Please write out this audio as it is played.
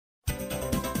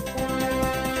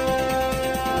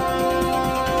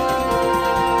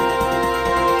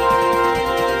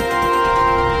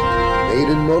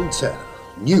Montana.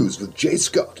 News with Jay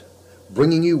Scott,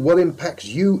 bringing you what impacts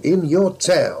you in your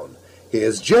town.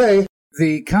 Here's Jay.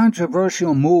 The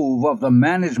controversial move of the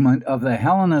management of the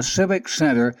Helena Civic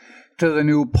Center to the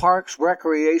new Parks,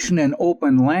 Recreation, and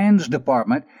Open Lands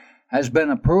Department has been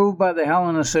approved by the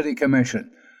Helena City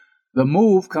Commission. The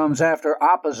move comes after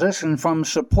opposition from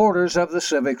supporters of the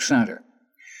Civic Center.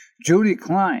 Judy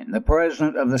Klein, the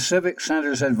president of the Civic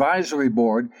Center's advisory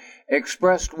board,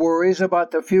 expressed worries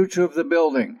about the future of the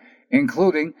building,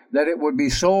 including that it would be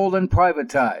sold and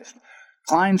privatized.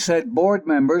 Klein said board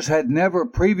members had never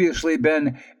previously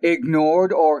been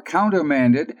ignored or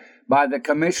countermanded by the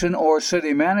commission or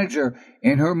city manager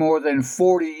in her more than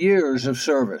 40 years of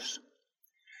service.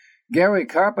 Gary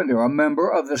Carpenter, a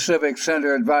member of the Civic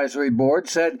Center Advisory Board,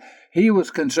 said he was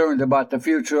concerned about the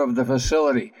future of the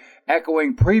facility,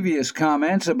 echoing previous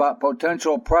comments about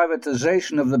potential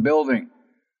privatization of the building.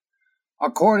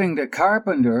 According to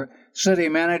Carpenter, City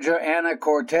Manager Anna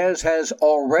Cortez has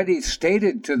already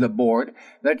stated to the board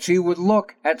that she would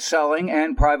look at selling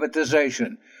and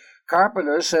privatization.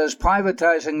 Carpenter says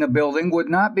privatizing the building would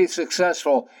not be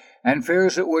successful and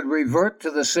fears it would revert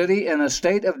to the city in a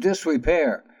state of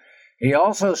disrepair. He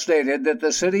also stated that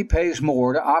the city pays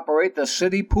more to operate the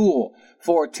city pool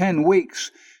for 10 weeks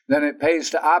than it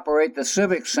pays to operate the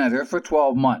Civic Center for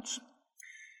 12 months.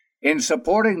 In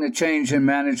supporting the change in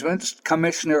management,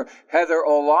 Commissioner Heather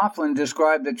O'Loughlin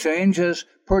described the change as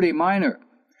pretty minor.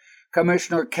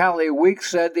 Commissioner Callie Weeks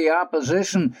said the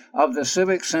opposition of the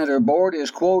Civic Center board is,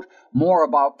 quote, more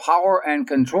about power and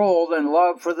control than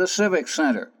love for the Civic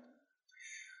Center.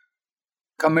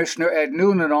 Commissioner Ed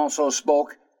Noonan also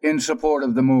spoke in support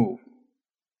of the move.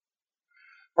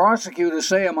 Prosecutors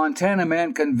say a Montana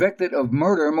man convicted of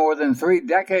murder more than 3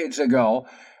 decades ago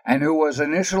and who was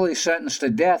initially sentenced to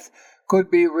death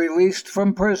could be released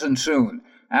from prison soon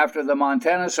after the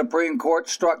Montana Supreme Court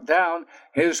struck down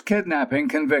his kidnapping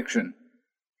conviction.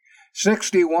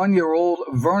 61-year-old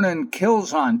Vernon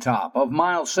Kilsontop of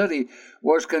Miles City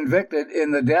was convicted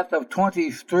in the death of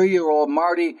 23-year-old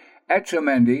Marty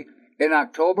Etchemendy in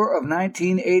October of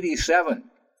 1987.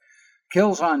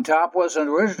 Kilsontop was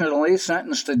originally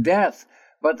sentenced to death,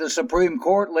 but the Supreme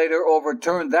Court later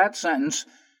overturned that sentence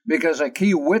because a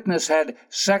key witness had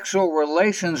sexual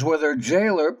relations with her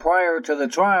jailer prior to the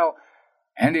trial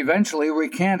and eventually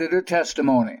recanted her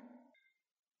testimony.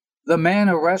 The man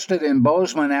arrested in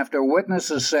Bozeman after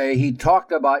witnesses say he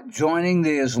talked about joining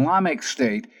the Islamic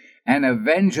State and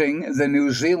avenging the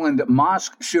New Zealand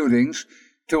mosque shootings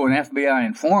to an FBI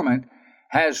informant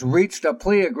has reached a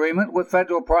plea agreement with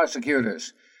federal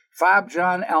prosecutors.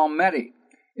 Fabjan Almeti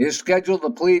is scheduled to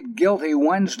plead guilty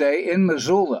Wednesday in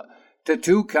Missoula to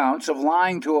 2 counts of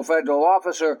lying to a federal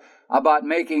officer about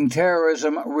making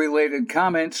terrorism-related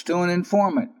comments to an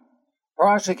informant.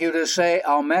 Prosecutors say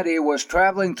Almeti was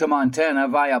traveling to Montana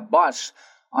via bus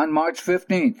on March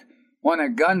 15th when a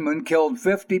gunman killed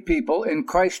 50 people in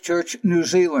Christchurch, New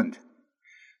Zealand.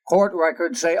 Court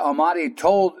records say Almeti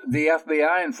told the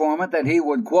FBI informant that he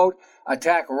would, quote,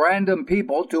 attack random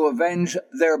people to avenge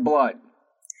their blood.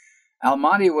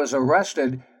 Almeti was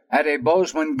arrested at a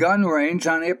Bozeman gun range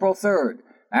on April 3rd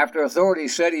after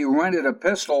authorities said he rented a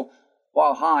pistol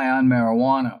while high on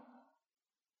marijuana.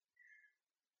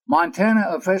 Montana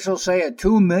officials say a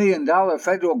 $2 million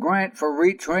federal grant for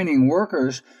retraining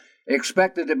workers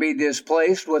expected to be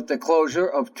displaced with the closure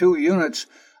of 2 units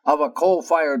of a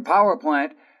coal-fired power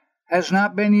plant has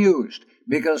not been used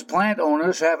because plant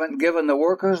owners haven't given the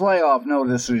workers layoff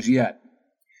notices yet.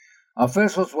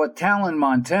 Officials with Talon,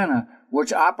 Montana,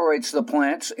 which operates the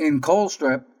plants in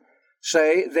Colstrip,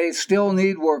 say they still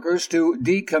need workers to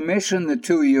decommission the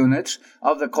 2 units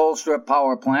of the Colstrip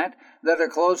power plant that are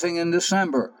closing in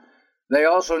December. They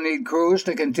also need crews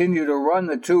to continue to run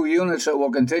the 2 units that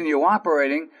will continue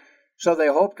operating, so they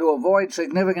hope to avoid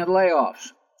significant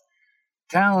layoffs.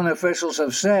 Talon officials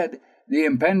have said the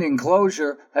impending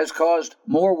closure has caused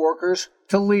more workers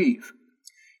to leave.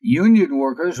 Union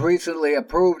workers recently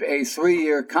approved a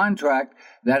 3-year contract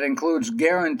that includes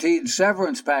guaranteed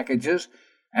severance packages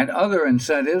and other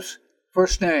incentives for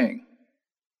staying.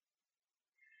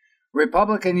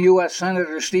 Republican U.S.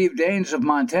 Senator Steve Daines of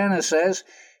Montana says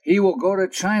he will go to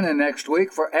China next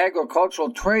week for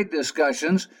agricultural trade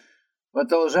discussions, but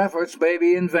those efforts may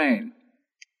be in vain.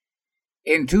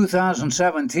 In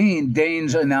 2017,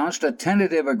 Daines announced a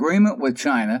tentative agreement with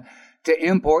China to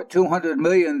import $200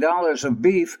 million of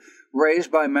beef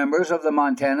raised by members of the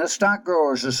Montana Stock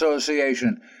Growers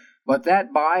Association, but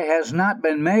that buy has not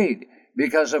been made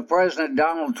because of President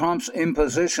Donald Trump's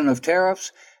imposition of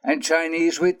tariffs and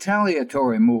Chinese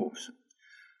retaliatory moves.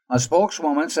 A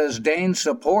spokeswoman says Dane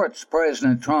supports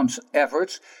President Trump's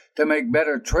efforts to make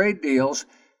better trade deals,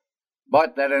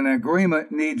 but that an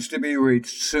agreement needs to be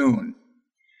reached soon.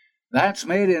 That's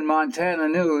Made in Montana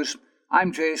News.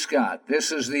 I'm Jay Scott.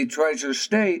 This is the Treasure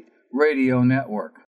State Radio Network.